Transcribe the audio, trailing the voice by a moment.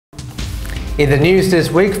In the news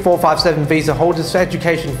this week, 457 visa holders'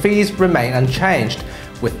 education fees remain unchanged,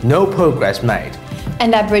 with no progress made.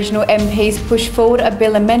 And Aboriginal MPs push forward a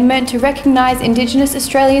bill amendment to recognise Indigenous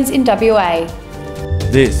Australians in WA.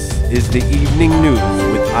 This is the Evening News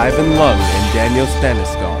with Ivan Leung and Danielle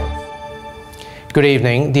Staniskov. Good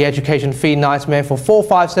evening. The education fee nightmare for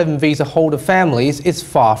 457 visa holder families is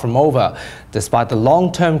far from over. Despite the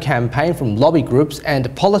long-term campaign from lobby groups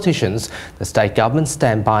and politicians, the state government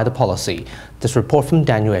stand by the policy. This report from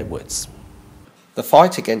Danielle Edwards. The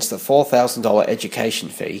fight against the $4,000 education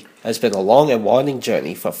fee has been a long and winding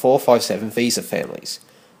journey for 457 visa families.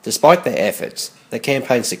 Despite their efforts, the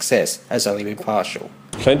campaign's success has only been partial.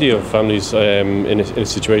 Plenty of families in a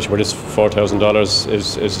situation where this $4,000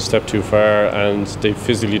 is a step too far and they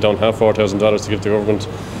physically don't have $4,000 to give the government.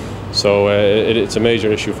 So it's a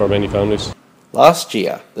major issue for many families. Last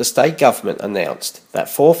year, the state government announced that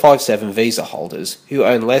 457 visa holders who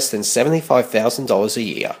earn less than $75,000 a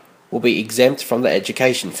year will be exempt from the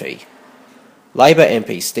education fee. Labor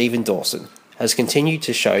MP Stephen Dawson has continued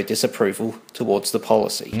to show disapproval towards the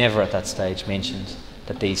policy. Never at that stage mentioned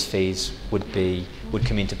that these fees would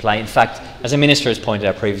come into play. In fact, as the Minister has pointed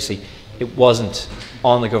out previously, it wasn't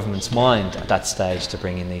on the government's mind at that stage to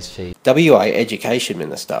bring in these fees. WA Education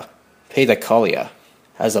Minister Peter Collier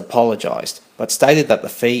has apologised but stated that the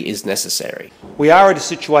fee is necessary. We are at a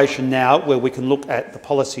situation now where we can look at the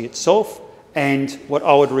policy itself and what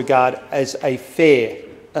I would regard as a fair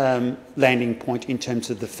landing point in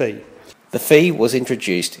terms of the fee. The fee was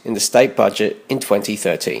introduced in the state budget in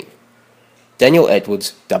 2013. Danielle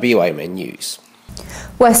Edwards, WAMN News.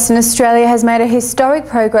 Western Australia has made a historic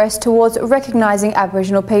progress towards recognising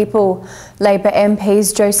Aboriginal people. Labor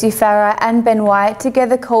MPs Josie Farah and Ben Wyatt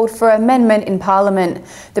together called for amendment in Parliament.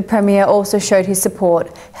 The Premier also showed his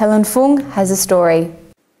support. Helene Fung has a story.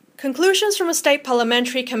 Conclusions from a State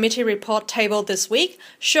Parliamentary Committee report tabled this week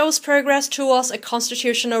shows progress towards a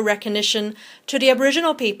constitutional recognition to the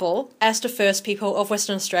Aboriginal people as the first people of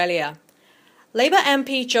Western Australia. Labor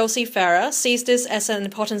MP Josie Farah sees this as an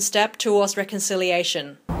important step towards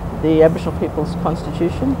reconciliation. The Aboriginal People's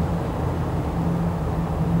Constitution,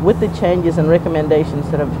 with the changes and recommendations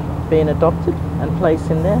that have been adopted and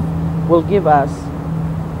placed in there, will give us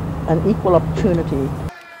an equal opportunity.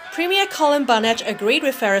 Premier Colin Barnett agreed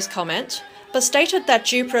with Farah's comment, but stated that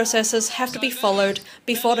due processes have to be followed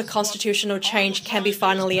before the constitutional change can be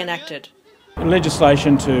finally enacted.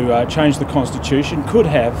 Legislation to change the Constitution could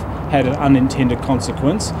have had an unintended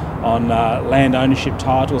consequence on land ownership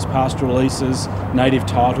titles, pastoral leases, native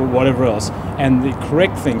title, whatever else. And the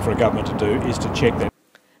correct thing for a government to do is to check that.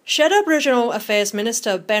 Shadow Aboriginal Affairs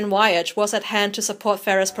Minister Ben Wyatt was at hand to support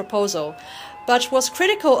Farah's proposal, but was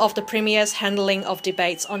critical of the Premier's handling of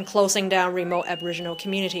debates on closing down remote Aboriginal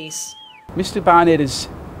communities. Mr Barnett has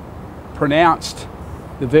pronounced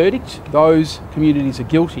the verdict. Those communities are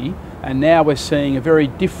guilty, and now we're seeing a very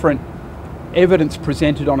different evidence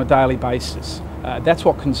presented on a daily basis. That's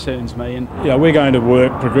what concerns me. And we're going to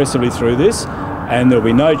work progressively through this, and there'll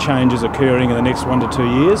be no changes occurring in the next 1 to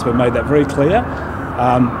 2 years. We've made that very clear.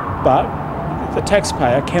 But the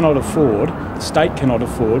taxpayer cannot afford, the state cannot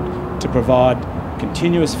afford, to provide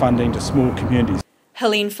continuous funding to small communities.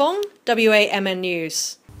 Helene Fung, WAMN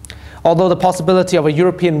News. Although the possibility of a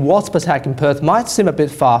European Wasp attack in Perth might seem a bit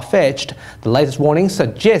far-fetched, the latest warning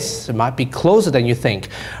suggests it might be closer than you think.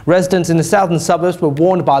 Residents in the southern suburbs were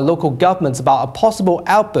warned by local governments about a possible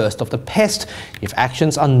outburst of the pest if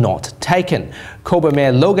actions are not taken. Coburg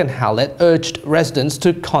Mayor Logan Howlett urged residents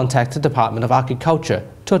to contact the Department of Agriculture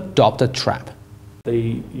to adopt a trap.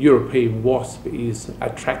 The European wasp is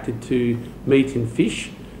attracted to meat and fish,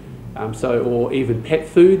 or even pet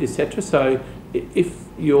food, etc. So if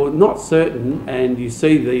you're not certain and you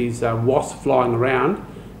see these wasps flying around,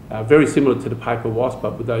 very similar to the paper wasp,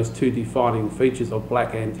 but with those two defining features of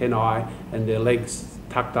black antennae and their legs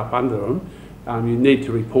tucked up under them, you need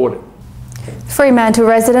to report it. Fremantle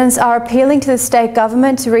residents are appealing to the state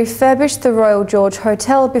government to refurbish the Royal George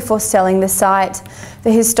Hotel before selling the site. The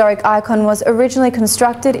historic icon was originally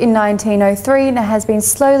constructed in 1903 and has been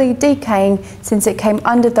slowly decaying since it came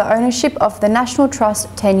under the ownership of the National Trust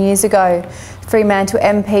 10 years ago. Fremantle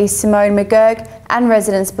MP Simone McGurk and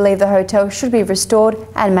residents believe the hotel should be restored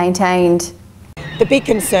and maintained. The big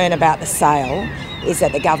concern about the sale is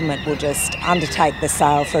that the government will just undertake the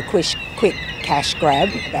sale for a quick cash grab,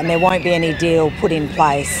 and there won't be any deal put in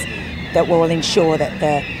place that will ensure that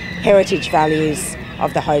the heritage values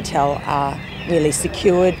of the hotel are really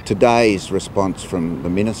secured. Today's response from the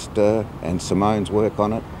Minister and Simone's work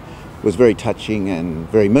on it was very touching and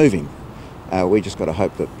very moving. We just got to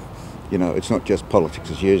hope that, it's not just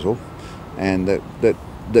politics as usual, and that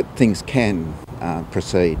that things can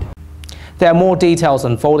proceed. There are more details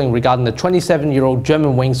unfolding regarding the 27-year-old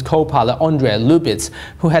Germanwings co-pilot Andrea Lubitz,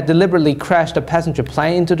 who had deliberately crashed a passenger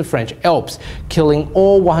plane into the French Alps, killing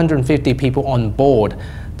all 150 people on board.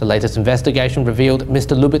 The latest investigation revealed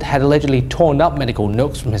Mr. Lubitz had allegedly torn up medical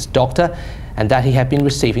notes from his doctor and that he had been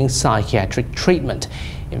receiving psychiatric treatment.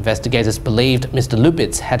 Investigators believed Mr.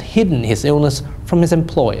 Lubitz had hidden his illness from his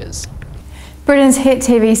employers. Britain's hit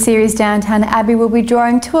TV series Downton Abbey will be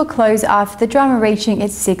drawing to a close after the drama reaching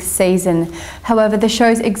its 6th season. However, the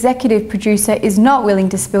show's executive producer is not willing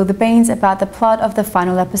to spill the beans about the plot of the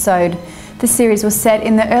final episode. The series was set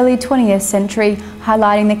in the early 20th century,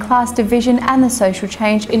 highlighting the class division and the social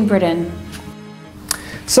change in Britain.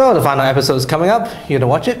 So the final episode is coming up. You gonna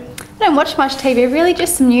watch it? I don't watch much TV, really,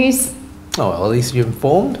 just some news. Oh, well, at least you're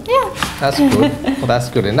informed. Yeah. That's good. Well, that's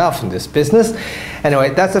good enough in this business.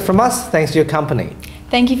 Anyway, that's it from us. Thanks for your company.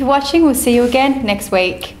 Thank you for watching. We'll see you again next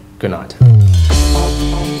week. Good night.